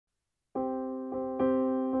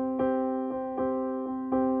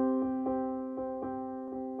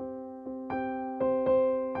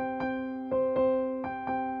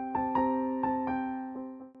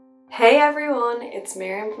Hey everyone, it's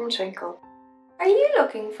Miriam from Twinkl. Are you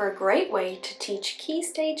looking for a great way to teach Key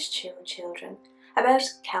Stage 2 children about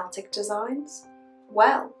Celtic designs?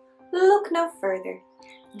 Well, look no further.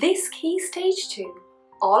 This Key Stage 2,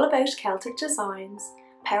 all about Celtic designs,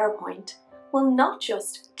 PowerPoint, will not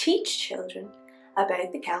just teach children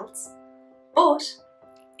about the Celts, but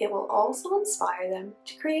it will also inspire them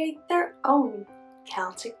to create their own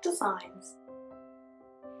Celtic designs.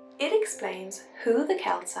 It explains who the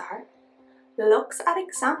Celts are, looks at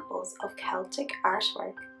examples of Celtic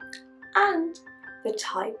artwork, and the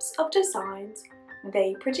types of designs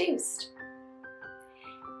they produced.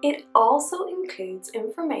 It also includes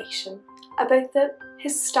information about the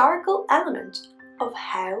historical element of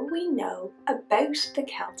how we know about the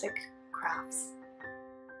Celtic crafts.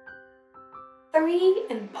 3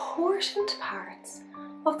 important parts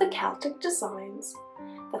of the Celtic designs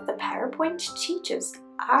that the PowerPoint teaches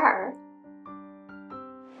are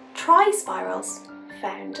tri-spirals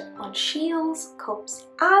found on shields, cups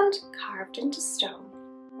and carved into stone.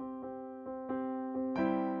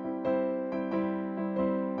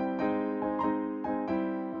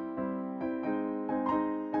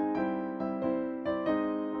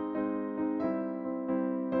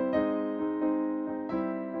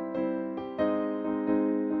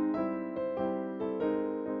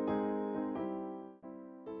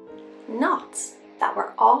 Knots that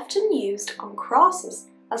were often used on crosses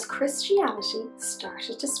as Christianity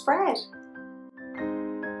started to spread.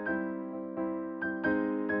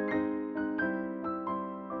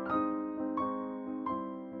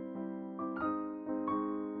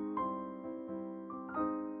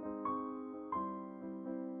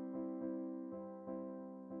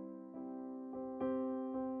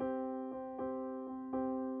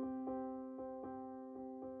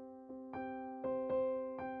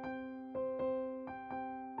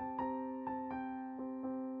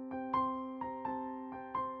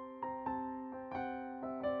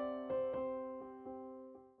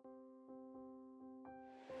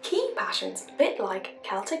 Key patterns a bit like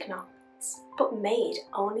Celtic knots, but made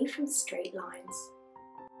only from straight lines.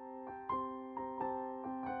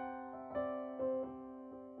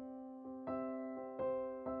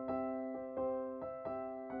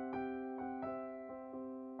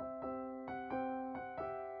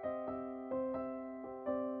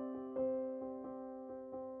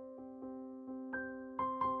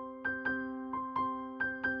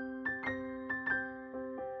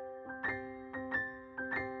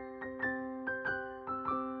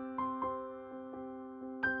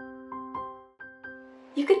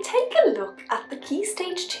 You could take a look at the Key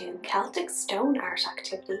Stage 2 Celtic stone art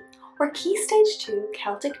activity or Key Stage 2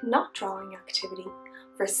 Celtic knot drawing activity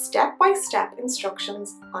for step-by-step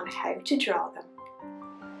instructions on how to draw them.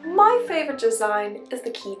 My favourite design is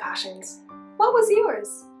the key patterns. What was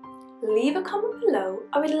yours? Leave a comment below,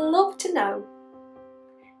 I would love to know.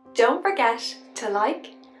 Don't forget to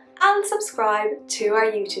like and subscribe to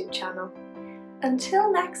our YouTube channel.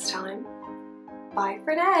 Until next time, bye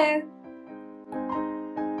for now.